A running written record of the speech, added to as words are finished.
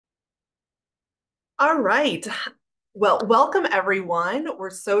All right. Well, welcome everyone.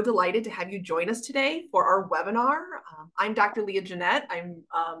 We're so delighted to have you join us today for our webinar. I'm Dr. Leah Jeanette. I'm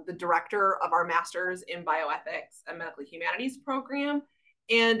the director of our Master's in Bioethics and Medical Humanities program.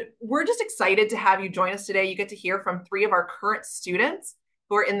 And we're just excited to have you join us today. You get to hear from three of our current students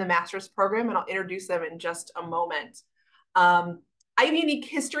who are in the Master's program, and I'll introduce them in just a moment. I have a unique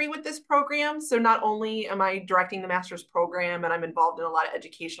history with this program. So not only am I directing the Master's program and I'm involved in a lot of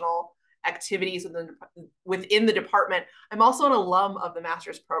educational activities within the department, I'm also an alum of the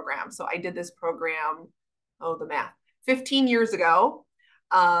master's program. So I did this program, 15 years ago.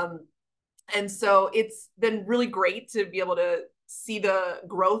 And so it's been really great to be able to see the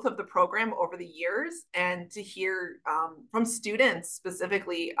growth of the program over the years and to hear from students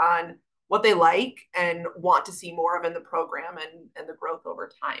specifically on what they like and want to see more of in the program and the growth over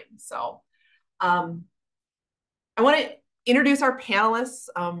time. So I want to introduce our panelists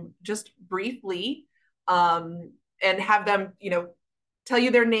just briefly and have them, tell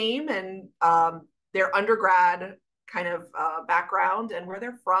you their name and their undergrad kind of background and where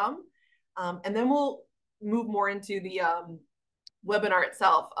they're from. And then we'll move more into the webinar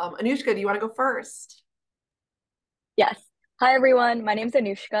itself. Anushka, do you want to go first? Yes. Hi, everyone. My name is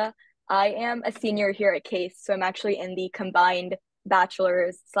Anushka. I am a senior here at CASE, so I'm actually in the combined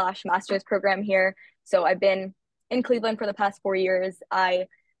bachelor's/master's program here. So I've been in Cleveland for the past 4 years.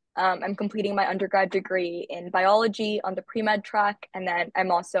 I'm completing my undergrad degree in biology on the pre-med track, and then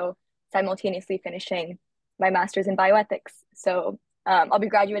I'm also simultaneously finishing my master's in bioethics. So I'll be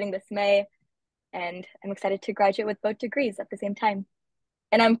graduating this May, and I'm excited to graduate with both degrees at the same time.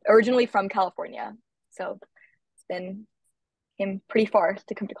 And I'm originally from California, so came pretty far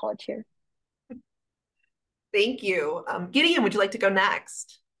to come to college here. Thank you. Gideon, would you like to go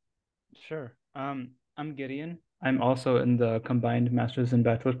next? Sure. I'm Gideon. I'm also in the combined master's and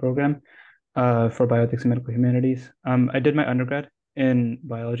bachelor's program for bioethics and medical humanities. I did my undergrad in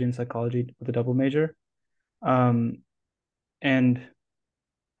biology and psychology with a double major. And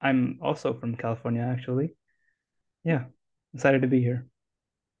I'm also from California, actually. Yeah, excited to be here.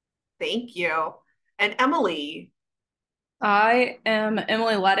 Thank you. And Emily. I am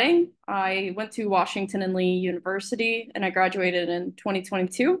Emily Letting. I went to Washington and Lee University and I graduated in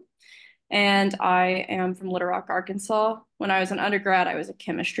 2022. And I am from Little Rock, Arkansas. When I was an undergrad, I was a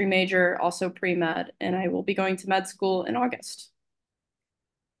chemistry major, also pre-med, and I will be going to med school in August.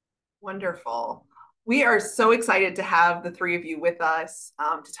 Wonderful. We are so excited to have the three of you with us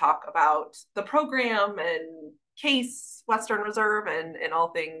to talk about the program and CASE, Western Reserve, and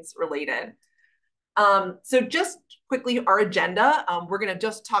all things related. So just quickly, our agenda, we're going to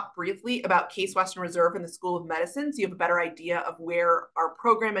just talk briefly about CASE Western Reserve and the School of Medicine so you have a better idea of where our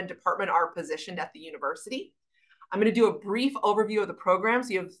program and department are positioned at the university. I'm going to do a brief overview of the program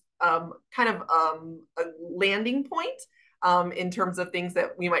so you have a landing point in terms of things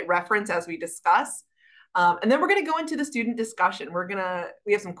that we might reference as we discuss. And then we're going to go into the student discussion.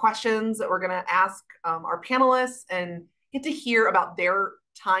 We have some questions that we're going to ask our panelists and get to hear about their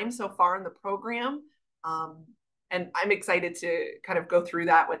time so far in the program. And I'm excited to kind of go through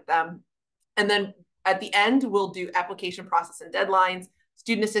that with them. And then at the end, we'll do application process and deadlines,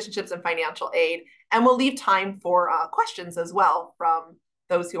 student assistantships and financial aid. And we'll leave time for questions as well from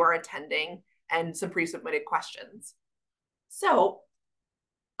those who are attending and some pre-submitted questions. So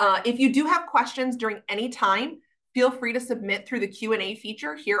if you do have questions during any time, feel free to submit through the Q&A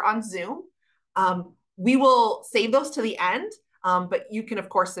feature here on Zoom. We will save those to the end, but you can, of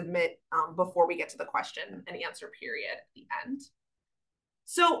course, submit before we get to the question and answer period at the end.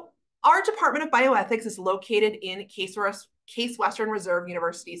 So our Department of Bioethics is located in CASE Western Reserve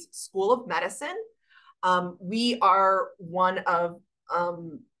University's School of Medicine. We are one of,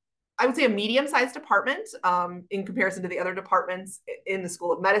 I would say, a medium-sized department in comparison to the other departments in the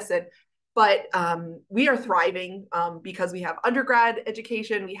School of Medicine. But we are thriving because we have undergrad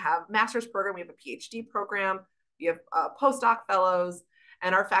education, we have master's program, we have a PhD program, we have postdoc fellows,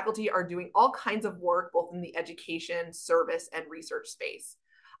 and our faculty are doing all kinds of work both in the education, service, and research space.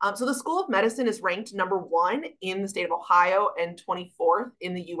 So the School of Medicine is ranked #1 in the state of Ohio and 24th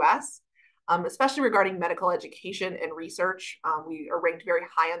in the US, especially regarding medical education and research. We are ranked very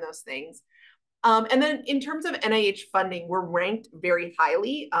high on those things. And then in terms of NIH funding, we're ranked very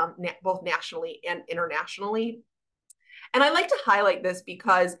highly, both nationally and internationally. And I like to highlight this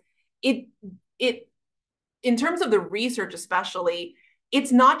because in terms of the research especially,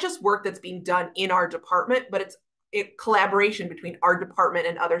 it's not just work that's being done in our department, but it's collaboration between our department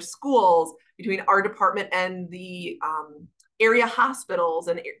and other schools, between our department and the area hospitals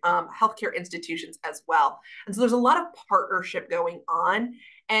and healthcare institutions as well. And so there's a lot of partnership going on.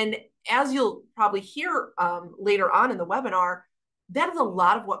 And as you'll probably hear later on in the webinar, that is a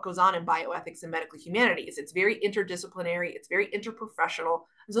lot of what goes on in bioethics and medical humanities. It's very interdisciplinary, it's very interprofessional.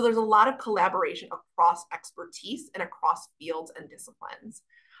 And so there's a lot of collaboration across expertise and across fields and disciplines.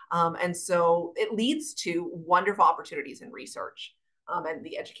 And so it leads to wonderful opportunities in research and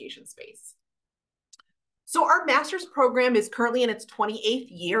the education space. So our master's program is currently in its 28th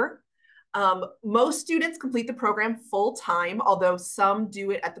year. Most students complete the program full-time, although some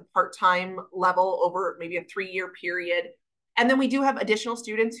do it at the part-time level over maybe a 3-year period. And then we do have additional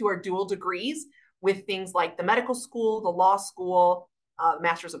students who are dual degrees with things like the medical school, the law school,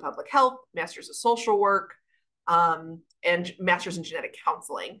 Masters of Public Health, Masters of Social Work, and Masters in Genetic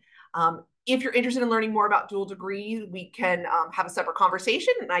Counseling. If you're interested in learning more about dual degree, we can have a separate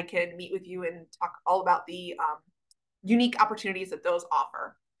conversation and I can meet with you and talk all about the unique opportunities that those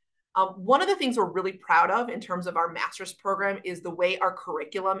offer. One of the things we're really proud of in terms of our master's program is the way our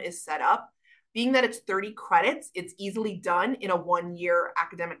curriculum is set up. Being that it's 30 credits, it's easily done in a 1-year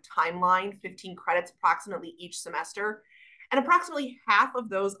academic timeline, 15 credits approximately each semester. And approximately half of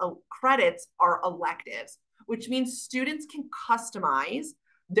those credits are electives, which means students can customize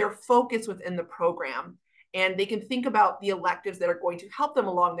their focus within the program. And they can think about the electives that are going to help them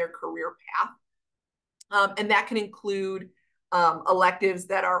along their career path. And that can include electives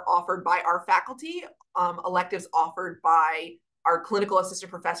that are offered by our faculty, electives offered by our clinical assistant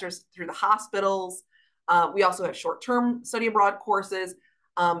professors through the hospitals. We also have short-term study abroad courses.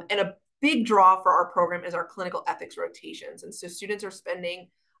 And a big draw for our program is our clinical ethics rotations. And so students are spending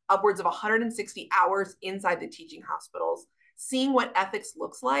upwards of 160 hours inside the teaching hospitals, seeing what ethics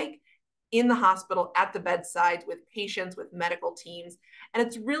looks like in the hospital, at the bedside, with patients, with medical teams. And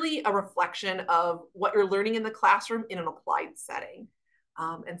it's really a reflection of what you're learning in the classroom in an applied setting.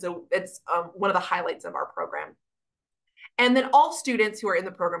 And so it's one of the highlights of our program. And then all students who are in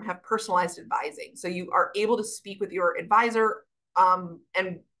the program have personalized advising. So you are able to speak with your advisor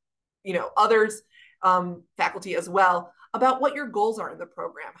and others, faculty as well, about what your goals are in the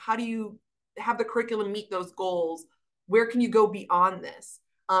program. How do you have the curriculum meet those goals? Where can you go beyond this?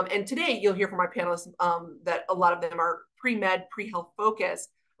 And today you'll hear from our panelists that a lot of them are pre-med, pre-health focused,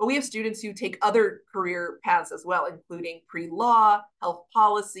 but we have students who take other career paths as well, including pre-law, health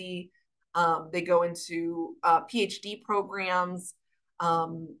policy. They go into PhD programs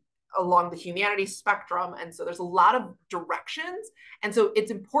along the humanities spectrum. And so there's a lot of directions. And so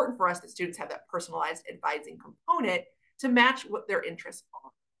it's important for us that students have that personalized advising component to match what their interests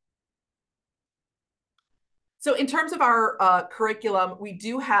are. So in terms of our curriculum, we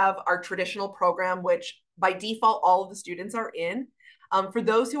do have our traditional program, which by default, all of the students are in. For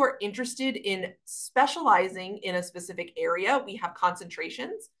those who are interested in specializing in a specific area, we have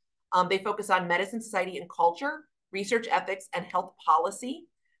concentrations. They focus on medicine, society, and culture, research ethics, and health policy.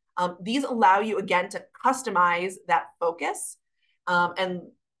 These allow you, again, to customize that focus and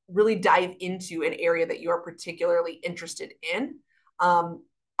really dive into an area that you're particularly interested in.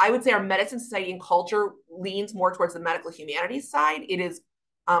 I would say our medicine, society, and culture leans more towards the medical humanities side. It is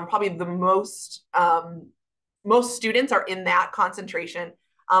probably the most students are in that concentration.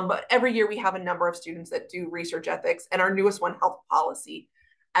 But every year we have a number of students that do research ethics, and our newest one, health policy,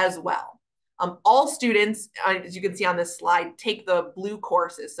 as well. All students, as you can see on this slide, take the blue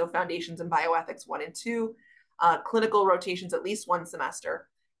courses, so Foundations in Bioethics 1 and 2, clinical rotations at least one semester,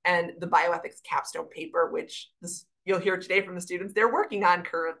 and the bioethics capstone paper, which you'll hear today from the students they're working on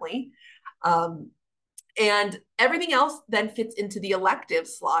currently. And everything else then fits into the elective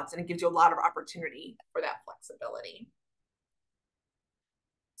slots, and it gives you a lot of opportunity for that flexibility.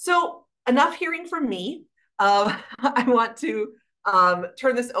 So enough hearing from me. I want to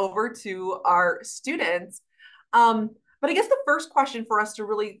turn this over to our students. But I guess the first question for us to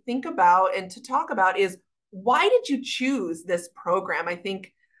really think about and to talk about is, why did you choose this program? I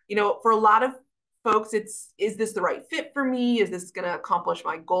think, for a lot of folks, is this the right fit for me? Is this going to accomplish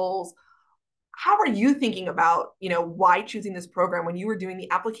my goals? How are you thinking about, why choosing this program when you were doing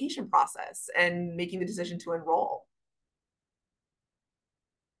the application process and making the decision to enroll?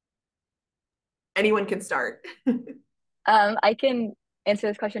 Anyone can start. I can answer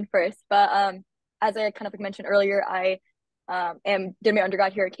this question first, but as I kind of mentioned earlier, I did my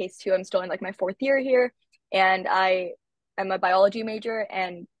undergrad here at Case 2. I'm still in my 4th year here, and I am a biology major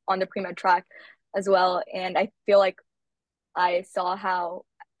and on the pre-med track as well. And I feel like I saw how,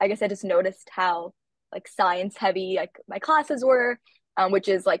 I guess I just noticed how science heavy my classes were, which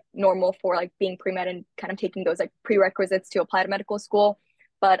is normal for being pre-med and kind of taking those prerequisites to apply to medical school.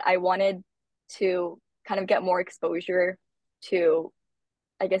 But I wanted to kind of get more exposure to,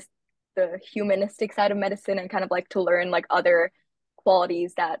 I guess, the humanistic side of medicine, and kind of to learn other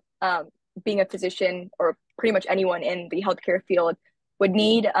qualities that being a physician or pretty much anyone in the healthcare field would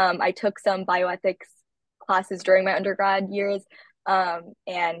need. I took some bioethics classes during my undergrad years,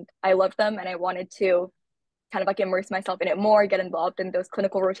 and I loved them, and I wanted to kind of like immerse myself in it more, get involved in those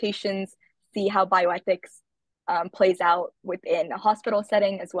clinical rotations, see how bioethics plays out within a hospital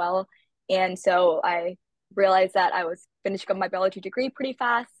setting as well. And so I realized that I was finishing up my biology degree pretty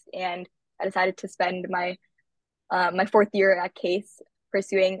fast, and I decided to spend my my fourth year at Case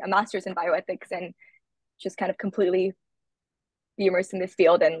pursuing a master's in bioethics and just kind of completely be immersed in this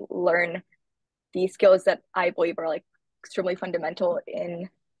field and learn the skills that I believe are like extremely fundamental in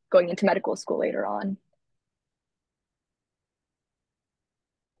going into medical school later on.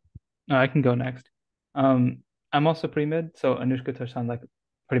 I can go next. I'm also pre-med, so Anushka touched on like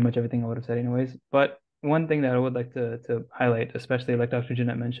pretty much everything I would have said anyways. But one thing that I would like to highlight, especially like Dr.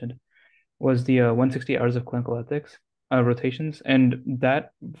 Jeanette mentioned, was the 160 hours of clinical ethics rotations, and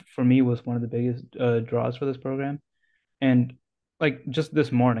that for me was one of the biggest draws for this program. And like just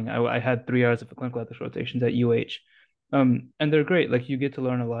this morning, I had 3 hours of clinical ethics rotations at UH, and they're great. Like you get to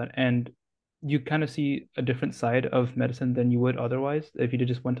learn a lot, and you kind of see a different side of medicine than you would otherwise if you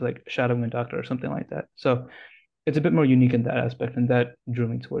just went to like shadowing a doctor or something like that. So it's a bit more unique in that aspect, and that drew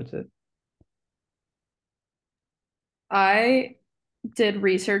me towards it. I did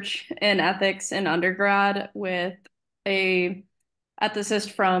research in ethics in undergrad with a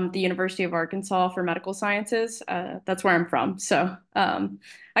ethicist from the University of Arkansas for medical sciences. That's where I'm from. So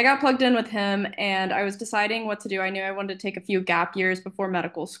I got plugged in with him, and I was deciding what to do. I knew I wanted to take a few gap years before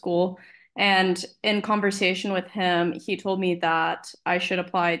medical school. And in conversation with him, he told me that I should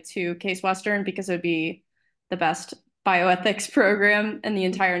apply to Case Western because it would be the best bioethics program in the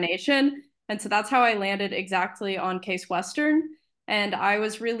entire nation. And so that's how I landed exactly on Case Western. And I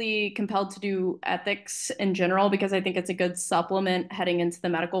was really compelled to do ethics in general because I think it's a good supplement heading into the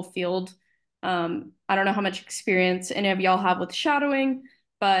medical field. I don't know how much experience any of y'all have with shadowing,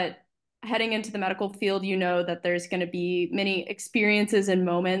 but heading into the medical field, you know that there's going to be many experiences and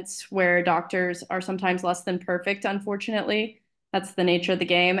moments where doctors are sometimes less than perfect, unfortunately. That's the nature of the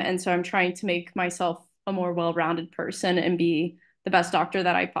game. And so I'm trying to make myself a more well-rounded person and be the best doctor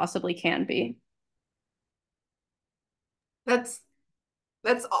that I possibly can be. That's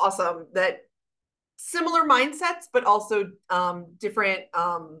awesome. That similar mindsets, but also different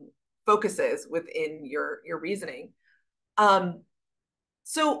focuses within your reasoning.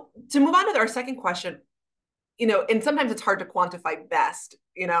 So to move on to our second question, and sometimes it's hard to quantify best,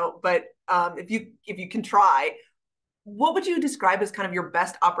 but if you can try, what would you describe as kind of your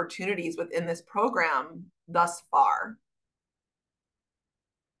best opportunities within this program thus far?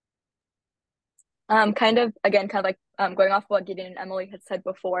 Kind of again, kind of like going off what Gideon and Emily had said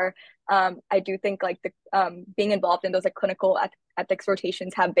before, I do think like the being involved in those like clinical ethics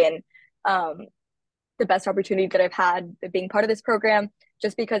rotations have been the best opportunity that I've had being part of this program,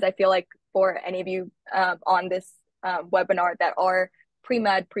 just because I feel like for any of you on this webinar that are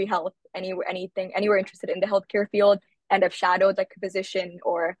pre-med, pre-health, anywhere interested in the healthcare field and have shadowed like a physician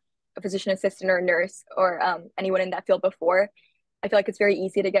or a physician assistant or a nurse or anyone in that field before, I feel like it's very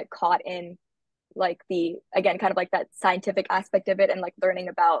easy to get caught in like the, again, kind of like that scientific aspect of it and like learning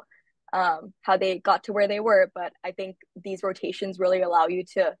about how they got to where they were. But I think these rotations really allow you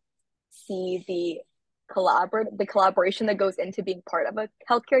to see the collaboration that goes into being part of a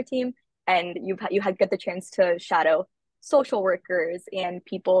healthcare team. And you get the chance to shadow social workers and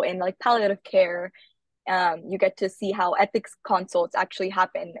people in like palliative care. You get to see how ethics consults actually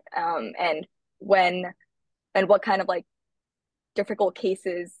happen, and what kind of like difficult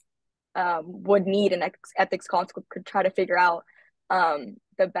cases would need an ethics consult could try to figure out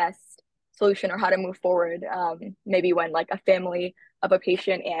the best solution or how to move forward. Maybe when like a family of a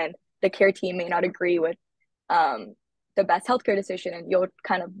patient and the care team may not agree with the best healthcare decision, and you'll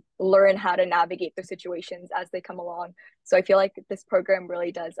kind of learn how to navigate the situations as they come along. So I feel like this program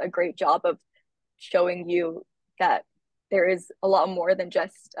really does a great job of showing you that there is a lot more than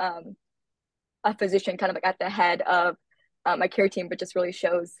just a physician kind of like at the head of a care team, but just really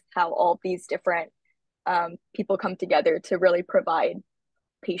shows how all these different people come together to really provide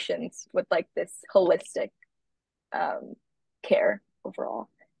patients with like this holistic care overall.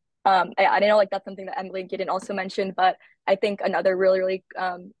 I know like that's something that Emily Gideon also mentioned, but I think another really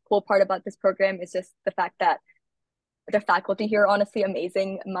cool part about this program is just the fact that the faculty here are honestly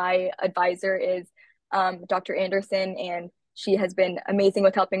amazing. My advisor is Dr. Anderson, and she has been amazing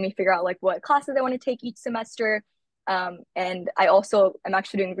with helping me figure out like what classes I want to take each semester. And I also am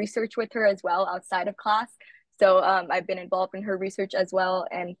actually doing research with her as well outside of class. So I've been involved in her research as well.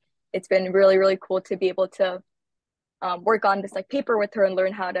 And it's been really cool to be able to work on this like paper with her and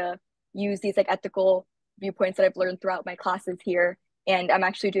learn how to use these like ethical viewpoints that I've learned throughout my classes here. And I'm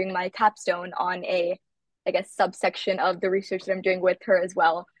actually doing my capstone on a, I guess, subsection of the research that I'm doing with her as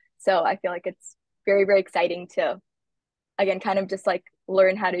well. So I feel like it's very, very exciting to, again, kind of just like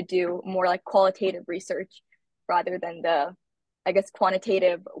learn how to do more like qualitative research rather than the, I guess,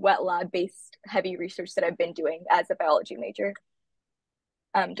 quantitative wet lab based heavy research that I've been doing as a biology major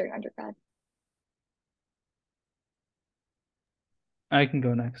during undergrad. I can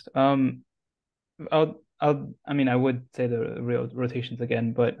go next. I mean, I would say the real rotations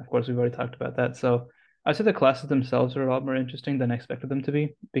again, but of course we've already talked about that. So I'd say the classes themselves are a lot more interesting than I expected them to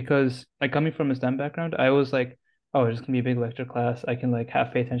be because like coming from a STEM background, I was like, oh, it's just gonna be a big lecture class. I can like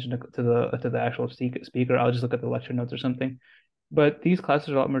half pay attention to the actual speaker. I'll just look at the lecture notes or something. But these classes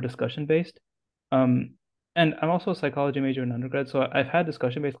are a lot more discussion based. Um, and I'm also a psychology major in undergrad, so I've had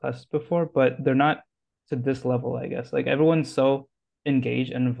discussion based classes before, but they're not to this level, I guess. Like everyone's so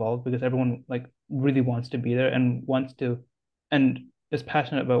engaged and involved because everyone like really wants to be there and wants to and is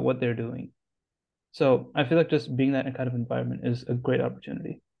passionate about what they're doing. So I feel like just being that kind of environment is a great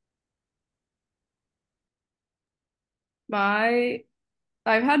opportunity. My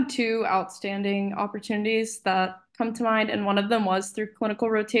I've had two outstanding opportunities that come to mind, and one of them was through clinical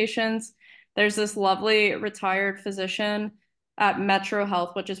rotations. There's this lovely retired physician at Metro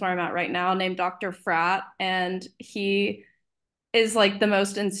Health, which is where I'm at right now, named Dr. Fratt, and he is like the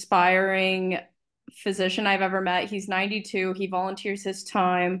most inspiring physician I've ever met. He's 92. He volunteers his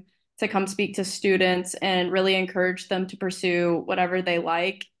time to come speak to students and really encourage them to pursue whatever they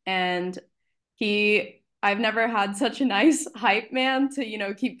like. And I've never had such a nice hype man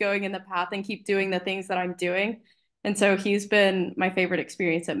to, keep going in the path and keep doing the things that I'm doing. And so he's been my favorite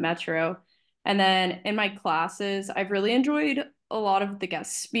experience at Metro. And then in my classes, I've really enjoyed a lot of the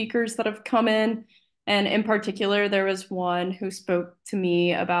guest speakers that have come in. And in particular, there was one who spoke to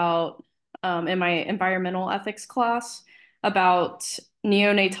me about, in my environmental ethics class, about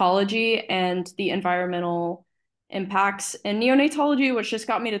neonatology and the environmental impacts in neonatology, which just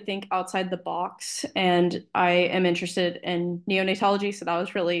got me to think outside the box. And I am interested in neonatology, so that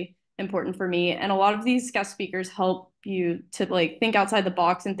was really important for me. And a lot of these guest speakers help you to like think outside the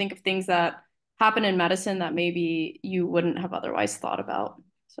box and think of things that happen in medicine that maybe you wouldn't have otherwise thought about.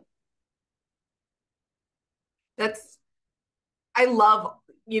 So. I love,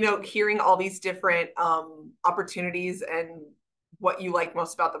 hearing all these different opportunities and what you like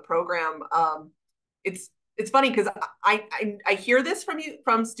most about the program. It's funny because I hear this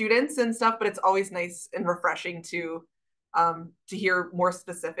from students and stuff, but it's always nice and refreshing to hear more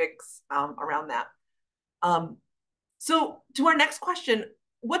specifics around that. So to our next question,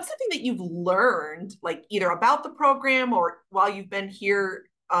 what's something that you've learned, like either about the program or while you've been here,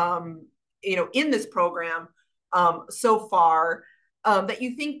 in this program so far, that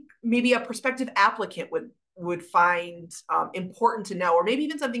you think maybe a prospective applicant would find important to know, or maybe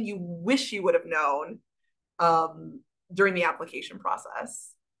even something you wish you would have known during the application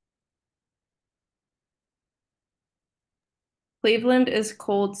process? Cleveland is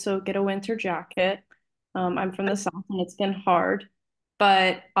cold, so get a winter jacket. I'm from the South and it's been hard,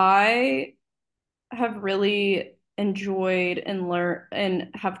 but I have really enjoyed and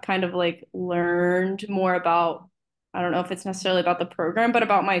have kind of like learned more about, I don't know if it's necessarily about the program, but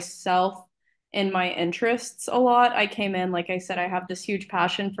about myself and my interests a lot. I came in, like I said, I have this huge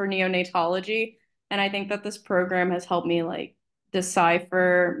passion for neonatology, and I think that this program has helped me like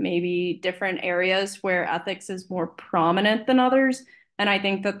decipher maybe different areas where ethics is more prominent than others. And I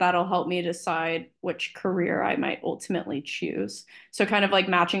think that that'll help me decide which career I might ultimately choose. So kind of like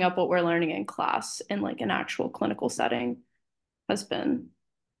matching up what we're learning in class in like an actual clinical setting has been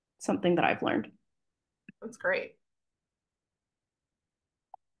something that I've learned. That's great.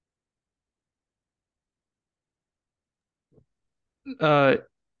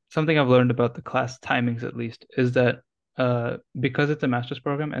 Something I've learned about the class timings at least is that because it's a master's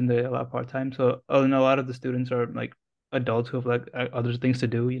program and they allow part-time, so and a lot of the students are like adults who have like other things to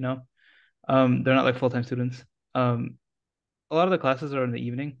do, they're not like full-time students. A lot of the classes are in the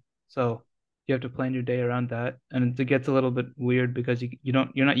evening, so you have to plan your day around that, and it gets a little bit weird because you're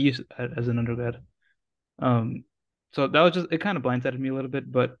not used to that as an undergrad. Um, so that was just it kind of blindsided me a little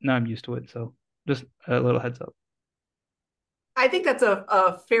bit, but now I'm used to it, so just a little heads up. I think that's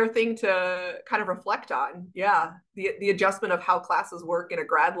a fair thing to kind of reflect on. Yeah. The adjustment of how classes work in a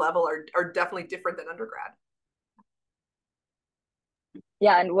grad level are definitely different than undergrad.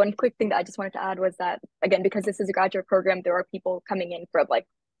 Yeah, and one quick thing that I just wanted to add was that, again, because this is a graduate program, there are people coming in from like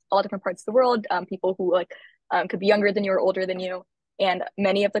all different parts of the world, people who like could be younger than you or older than you. And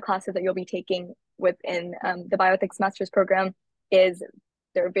many of the classes that you'll be taking within the bioethics master's program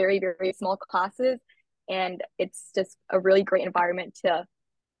they're very, very small classes. And it's just a really great environment to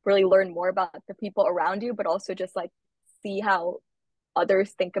really learn more about the people around you, but also just like see how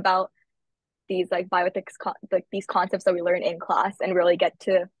others think about these like bioethics, like these concepts that we learn in class, and really get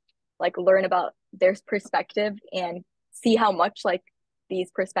to like learn about their perspective and see how much like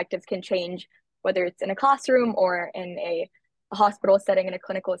these perspectives can change, whether it's in a classroom or in a hospital setting, in a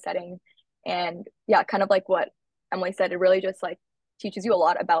clinical setting. And yeah, kind of like what Emily said, it really just like teaches you a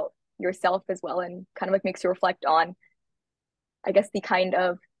lot about yourself as well, and kind of like makes you reflect on, I guess, the kind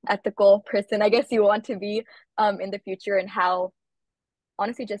of ethical person I guess you want to be in the future, and how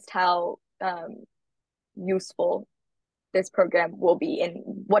honestly just how useful this program will be in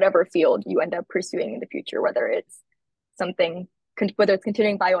whatever field you end up pursuing in the future, whether it's something, whether it's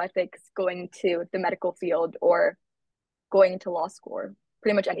continuing bioethics, going to the medical field, or going into law school, or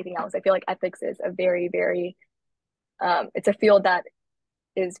pretty much anything else. I feel like ethics is a very, very, it's a field that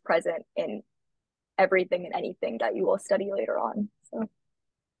is present in everything and anything that you will study later on.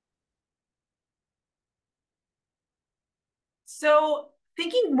 So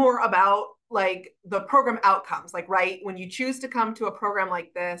thinking more about like the program outcomes, like, right, when you choose to come to a program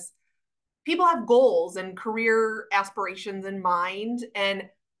like this, people have goals and career aspirations in mind. And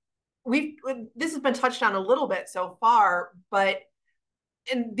this has been touched on a little bit so far, but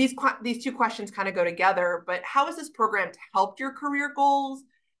and these two questions kind of go together. But how has this program helped your career goals,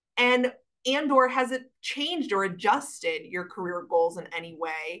 and or has it changed or adjusted your career goals in any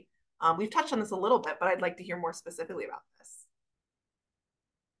way? We've touched on this a little bit, but I'd like to hear more specifically about this.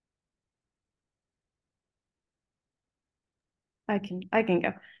 I can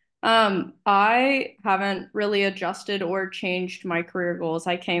go. I haven't really adjusted or changed my career goals.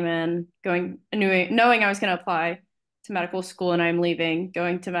 I came in knowing I was going to apply to medical school, and I'm leaving,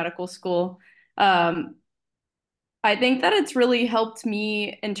 going to medical school. I think that it's really helped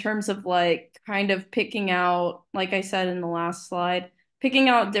me in terms of like kind of picking out, like I said in the last slide, picking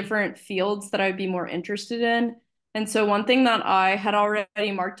out different fields that I'd be more interested in. And so one thing that I had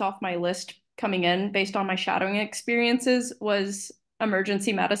already marked off my list coming in based on my shadowing experiences was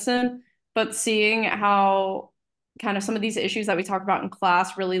emergency medicine, but seeing how kind of some of these issues that we talk about in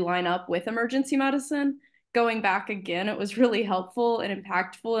class really line up with emergency medicine, going back again, it was really helpful and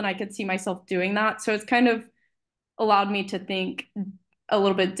impactful, and I could see myself doing that. So it's kind of allowed me to think a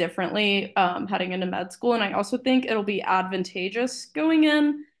little bit differently heading into med school. And I also think it'll be advantageous going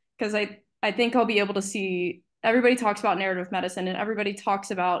in, because I think I'll be able to see, everybody talks about narrative medicine and everybody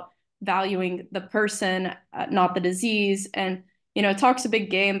talks about valuing the person, not the disease. And, you know, it talks a big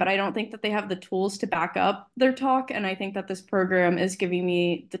game, but I don't think that they have the tools to back up their talk. And I think that this program is giving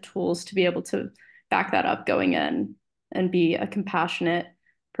me the tools to be able to back that up going in and be a compassionate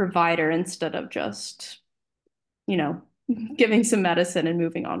provider instead of just, you know, giving some medicine and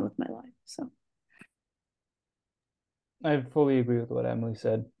moving on with my life. So I fully agree with what Emily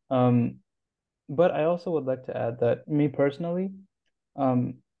said. But I also would like to add that me personally,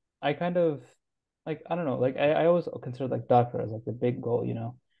 I kind of like, I don't know, like I always consider like doctor as like the big goal, you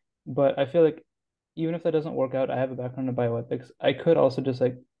know. But I feel like even if that doesn't work out, I have a background in bioethics. I could also just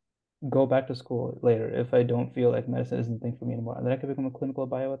like go back to school later if I don't feel like medicine isn't the thing for me anymore. And then I could become a clinical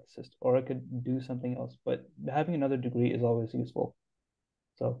bioethicist, or I could do something else. But having another degree is always useful.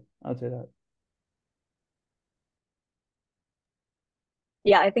 So I'd say that.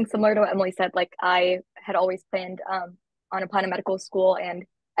 Yeah, I think similar to what Emily said, like I had always planned on applying to medical school, and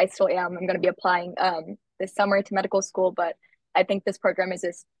I still am. I'm going to be applying this summer to medical school, but I think this program has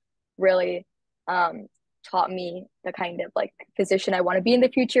just really taught me the kind of like physician I want to be in the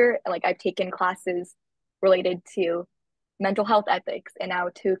future. Like I've taken classes related to mental health ethics, and how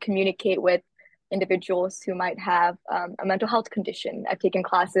to communicate with individuals who might have a mental health condition. I've taken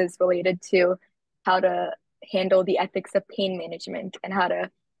classes related to how to handle the ethics of pain management, and how to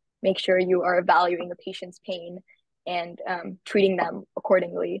make sure you are valuing a patient's pain and treating them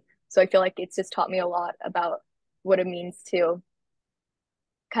accordingly. So I feel like it's just taught me a lot about what it means to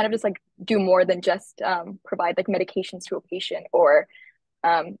kind of just like do more than just provide like medications to a patient, or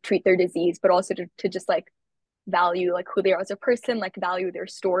treat their disease, but also to just like value like who they are as a person, like value their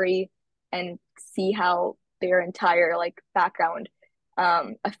story, and see how their entire like background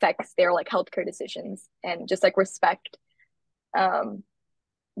affects their like healthcare decisions, and just like respect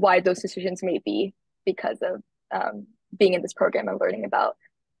why those decisions may be because of being in this program and learning about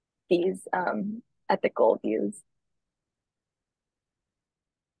these ethical views.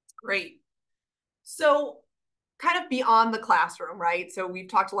 Great. So kind of beyond the classroom, right? So we've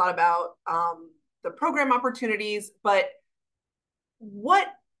talked a lot about the program opportunities, but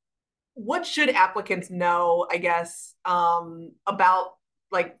what should applicants know, I guess, about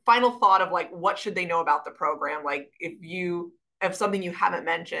like final thought of like what should they know about the program, like if something you haven't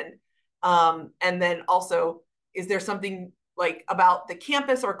mentioned, and then also is there something like about the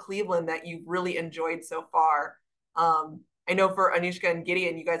campus or Cleveland that you've really enjoyed so far? I know for Anushka and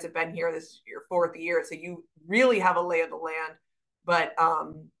Gideon, you guys have been here, this is your fourth year, so you really have a lay of the land. But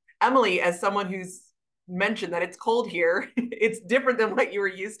Emily, as someone who's mentioned that it's cold here, it's different than what you were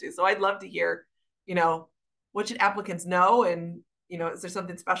used to. So I'd love to hear, what should applicants know? And, is there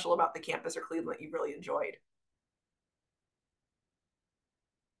something special about the campus or Cleveland that you really enjoyed?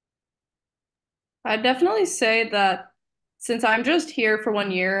 I'd definitely say that since I'm just here for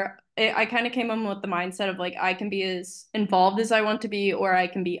 1 year, I kind of came in with the mindset of like I can be as involved as I want to be, or I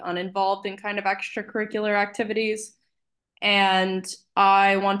can be uninvolved in kind of extracurricular activities. And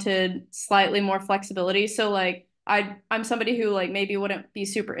I wanted slightly more flexibility. So like I'm somebody who like maybe wouldn't be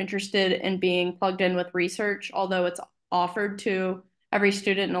super interested in being plugged in with research, although it's offered to every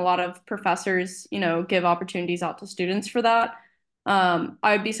student and a lot of professors, give opportunities out to students for that. I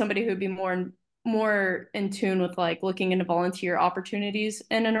would be somebody who would be more in tune with like looking into volunteer opportunities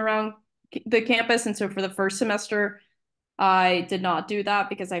in and around the campus. And so for the first semester, I did not do that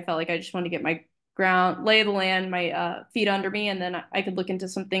because I felt like I just wanted to get my lay of the land, my feet under me, and then I could look into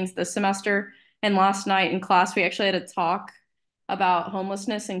some things this semester. And last night in class, we actually had a talk about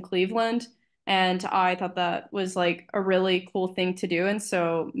homelessness in Cleveland. And I thought that was like a really cool thing to do. And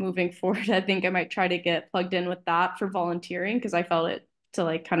so moving forward, I think I might try to get plugged in with that for volunteering because I felt it to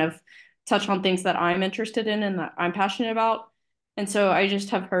like kind of touch on things that I'm interested in and that I'm passionate about. And so I just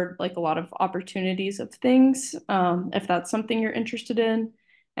have heard like a lot of opportunities of things, if that's something you're interested in.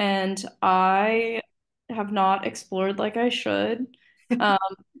 And I have not explored like I should. Um,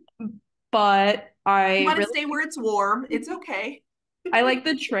 but You I want to really stay where it's warm. It's okay. I like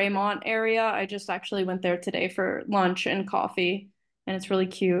the Tremont area. I just actually went there today for lunch and coffee, and it's really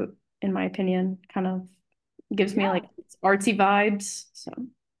cute, in my opinion. Kind of gives me Yeah. like artsy vibes. So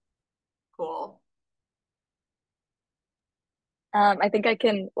Cool. I think I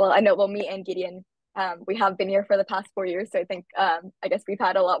can, well, I know, well, me and Gideon, we have been here for the past 4 years. So I think, I guess we've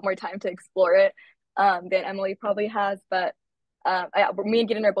had a lot more time to explore it than Emily probably has. But me and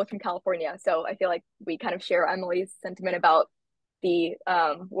Gideon are both from California. So I feel like we kind of share Emily's sentiment about the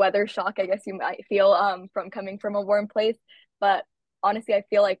weather shock, I guess you might feel from coming from a warm place. But honestly, I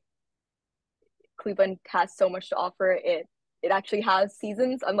feel like Cleveland has so much to offer. It actually has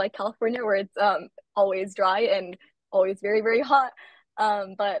seasons, unlike California, where it's always dry and always very, very hot.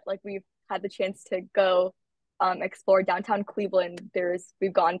 But like we've had the chance to go explore downtown Cleveland.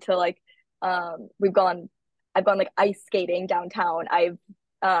 We've gone to like we've gone I've gone like ice skating downtown. I've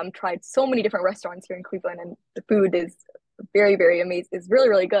tried so many different restaurants here in Cleveland, and the food is very, very amazing. It's really,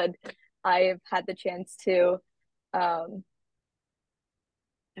 really good. I've had the chance to um,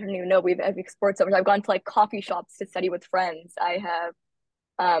 I don't even know. I've explored so much. I've gone to like coffee shops to study with friends. I have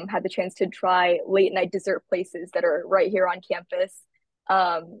had the chance to try late night dessert places that are right here on campus.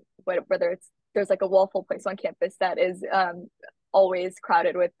 Whether there's like a waffle place on campus that is always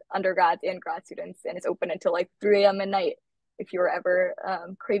crowded with undergrads and grad students, and it's open until like 3 a.m. at night. If you were ever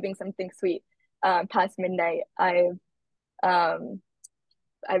craving something sweet past midnight, um,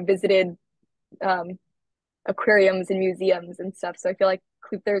 I've visited um, aquariums and museums and stuff. So I feel like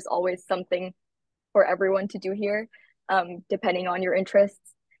there's always something for everyone to do here, depending on your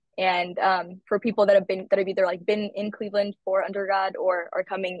interests. And for people that have either like been in Cleveland for undergrad or are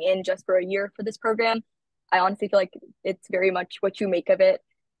coming in just for a year for this program, I honestly feel like it's very much what you make of it.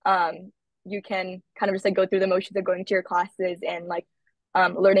 You can kind of just like go through the motions of going to your classes and like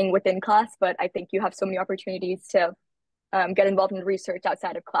learning within class, but I think you have so many opportunities to get involved in research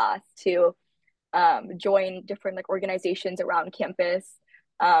outside of class, to join different like organizations around campus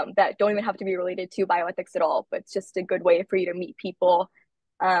that don't even have to be related to bioethics at all, but it's just a good way for you to meet people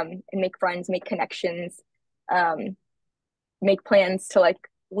and make friends, make connections, um, make plans to like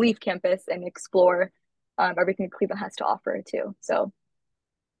leave campus and explore everything Cleveland has to offer too. So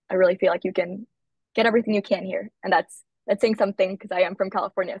I really feel like you can get everything you can here, and that's saying something because I am from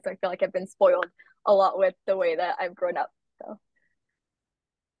California, so I feel like I've been spoiled a lot with the way that I've grown up.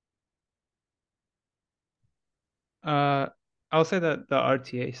 So. Uh, I'll say that the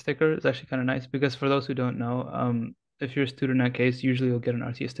RTA sticker is actually kind of nice because for those who don't know, if you're a student at Case, usually you'll get an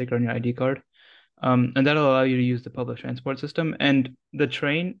RTA sticker on your ID card. And that'll allow you to use the public transport system. And the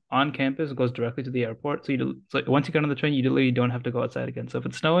train on campus goes directly to the airport. So like once you get on the train, you literally don't have to go outside again. So if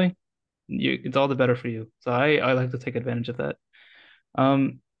it's snowing, it's all the better for you. So I like to take advantage of that.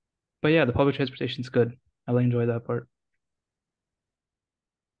 Um, but yeah, the public transportation is good. I really enjoy that part.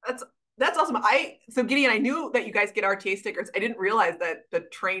 That's awesome. So Gideon, I knew that you guys get RTA stickers. I didn't realize that the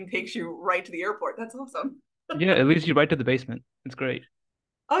train takes you right to the airport. That's awesome. Yeah, it leads you right to the basement. It's great.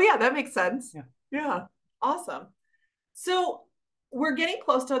 Oh yeah, that makes sense. Yeah. Yeah, awesome. So we're getting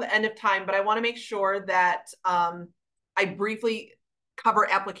close to the end of time, but I want to make sure that I briefly cover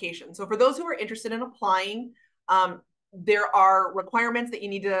application. So for those who are interested in applying, there are requirements that you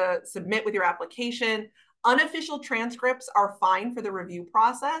need to submit with your application. Unofficial transcripts are fine for the review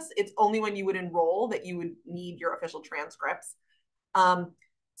process. It's only when you would enroll that you would need your official transcripts.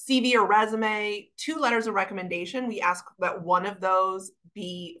 CV or resume, 2 letters of recommendation. We ask that one of those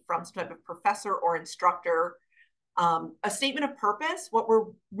be from some type of professor or instructor. A statement of purpose. What we're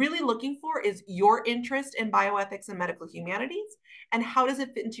really looking for is your interest in bioethics and medical humanities, and how does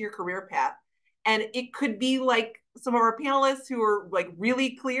it fit into your career path. And it could be like some of our panelists who are like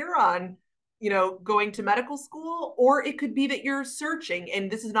really clear on, going to medical school, or it could be that you're searching and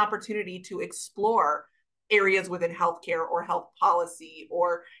this is an opportunity to explore areas within healthcare or health policy,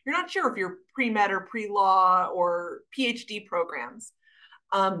 or you're not sure if you're pre-med or pre-law or PhD programs.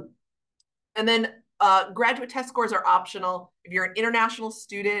 And then graduate test scores are optional. If you're an international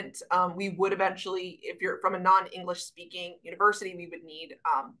student, we would eventually, if you're from a non-English speaking university, we would need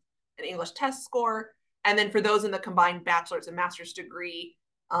an English test score. And then for those in the combined bachelor's and master's degree,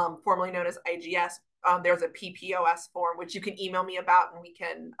 formerly known as IGS, there's a PPOS form, which you can email me about, and we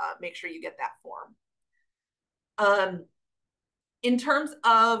can make sure you get that form. In terms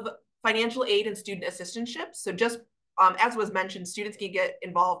of financial aid and student assistantships, so just as was mentioned, students can get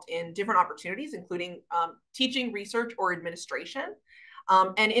involved in different opportunities, including teaching, research, or administration.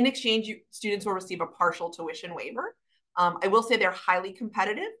 And in exchange, students will receive a partial tuition waiver. I will say they're highly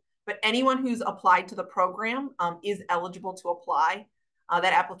competitive, but anyone who's applied to the program is eligible to apply.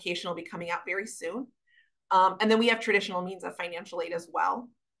 That application will be coming out very soon. And then we have traditional means of financial aid as well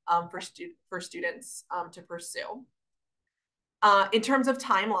for students to pursue. In terms of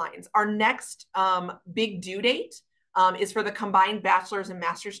timelines, our next big due date is for the combined bachelor's and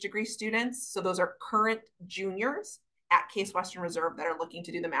master's degree students. So those are current juniors at Case Western Reserve that are looking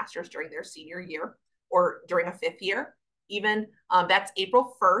to do the master's during their senior year or during a 5th year even. That's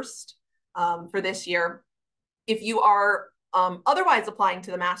April 1st for this year. If you are otherwise applying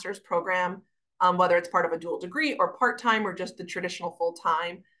to the master's program, whether it's part of a dual degree or part-time or just the traditional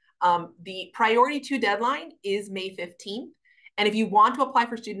full-time, the priority 2 deadline is May 15th. And if you want to apply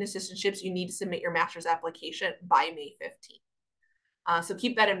for student assistantships, you need to submit your master's application by May 15th. So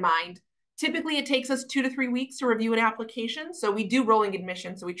keep that in mind. Typically, it takes us 2 to 3 weeks to review an application. So we do rolling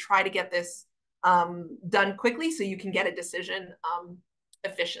admission. So we try to get this done quickly so you can get a decision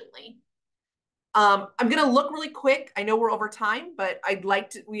efficiently. I'm going to look really quick. I know we're over time, but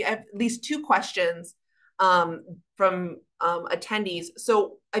we have at least 2 questions from attendees.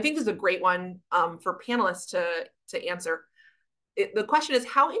 So I think this is a great one for panelists to answer. The question is,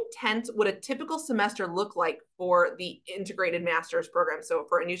 how intense would a typical semester look like for the integrated master's program? So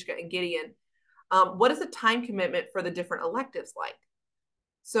for Anushka and Gideon, what is the time commitment for the different electives like?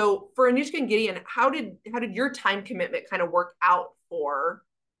 So for Anushka and Gideon, how did your time commitment kind of work out for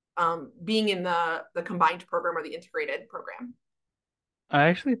being in the combined program or the integrated program? I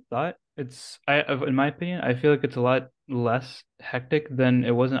actually thought in my opinion, I feel like it's a lot less hectic than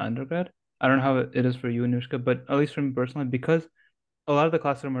it was in undergrad. I don't know how it is for you, Anushka, but at least for me personally, because a lot of the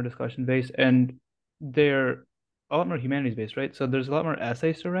classes are more discussion based and they're a lot more humanities based, right? So there's a lot more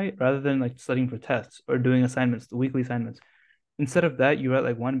essays to write rather than like studying for tests or doing assignments, the weekly assignments. Instead of that, you write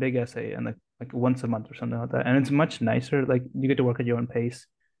like one big essay and like once a month or something like that. And it's much nicer. Like you get to work at your own pace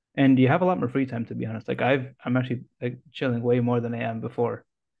and you have a lot more free time, to be honest. Like I'm actually like chilling way more than I am before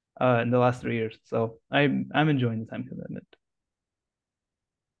in the last 3 years. So I'm enjoying the time commitment.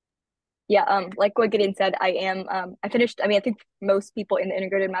 Yeah, like what Gideon said, I finished, I think most people in the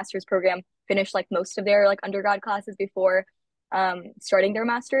integrated master's program finish like most of their like undergrad classes before starting their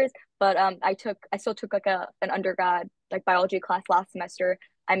master's. But I still took like an undergrad like biology class last semester.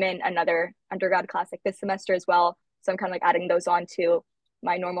 I'm in another undergrad class like this semester as well. So I'm kind of like adding those on to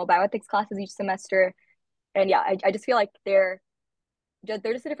my normal bioethics classes each semester. And yeah, I just feel like they're just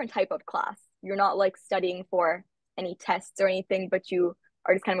a different type of class. You're not like studying for any tests or anything, but you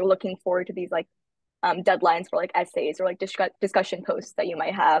are just kind of looking forward to these like deadlines for like essays or like discussion posts that you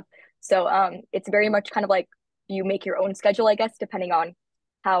might have. So it's very much kind of like you make your own schedule, I guess, depending on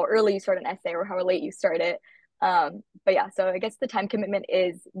how early you start an essay or how late you start it. But yeah, so I guess the time commitment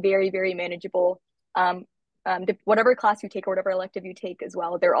is very, very manageable. Whatever class you take or whatever elective you take as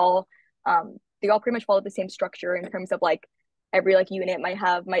well, they all pretty much follow the same structure in terms of like every like unit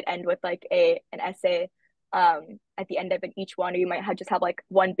might end with like an essay at the end of each one, or you might just have like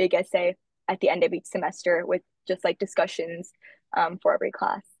one big essay at the end of each semester with just like discussions for every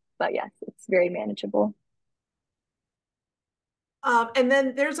class. But yes, it's very manageable. And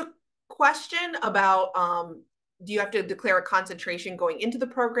then there's a question about do you have to declare a concentration going into the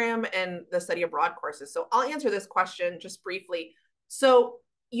program and the study abroad courses? So I'll answer this question just briefly. So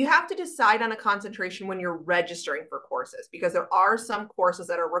you have to decide on a concentration when you're registering for courses, because there are some courses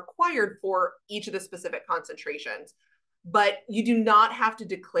that are required for each of the specific concentrations, but you do not have to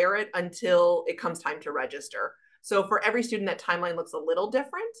declare it until it comes time to register. So for every student, that timeline looks a little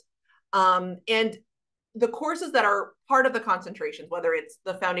different. And the courses that are part of the concentrations, whether it's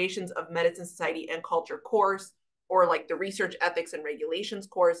the Foundations of Medicine, Society, and Culture course, or like the Research Ethics and Regulations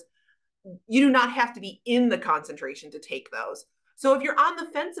course, you do not have to be in the concentration to take those. So if you're on the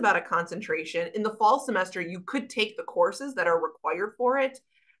fence about a concentration, in the fall semester, you could take the courses that are required for it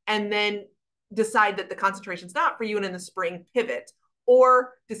and then decide that the concentration is not for you, and in the spring pivot,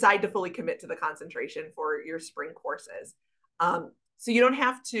 or decide to fully commit to the concentration for your spring courses. So you don't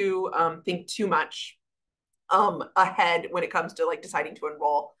have to think too much ahead when it comes to like deciding to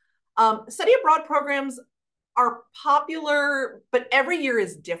enroll. Study abroad programs are popular, but every year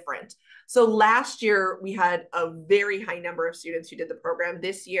is different. So last year we had a very high number of students who did the program.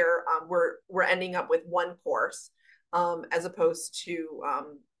 This year we're ending up with one course as opposed to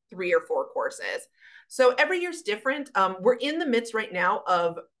 3 or 4 courses. So every year's different. We're in the midst right now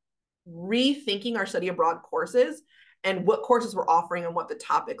of rethinking our study abroad courses and what courses we're offering and what the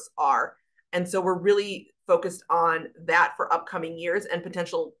topics are. And so we're really focused on that for upcoming years and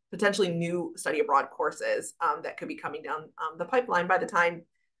potentially new study abroad courses that could be coming down the pipeline by the time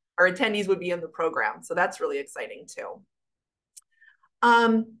our attendees would be in the program. So that's really exciting too.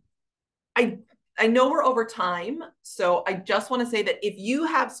 I know we're over time, so I just want to say that if you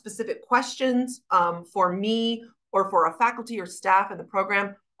have specific questions for me or for a faculty or staff in the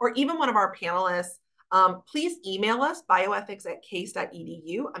program, or even one of our panelists, please email us,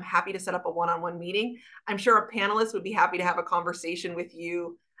 bioethics@case.edu. I'm happy to set up a one-on-one meeting. I'm sure a panelist would be happy to have a conversation with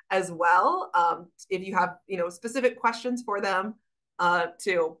you as well, if you have specific questions for them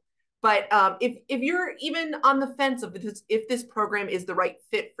too. But if you're even on the fence of if this program is the right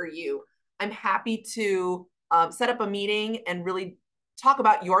fit for you, I'm happy to set up a meeting and really talk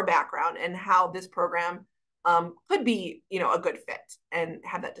about your background and how this program could be a good fit, and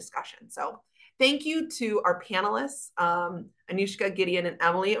have that discussion. So thank you to our panelists, Anushka, Gideon, and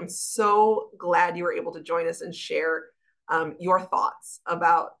Emily. I'm so glad you were able to join us and share your thoughts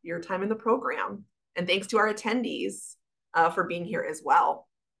about your time in the program. And thanks to our attendees for being here as well.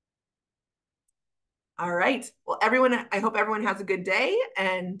 All right. Well, everyone, I hope everyone has a good day,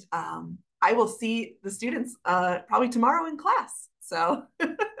 and I will see the students probably tomorrow in class. So,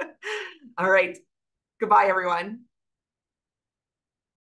 all right. Goodbye, everyone.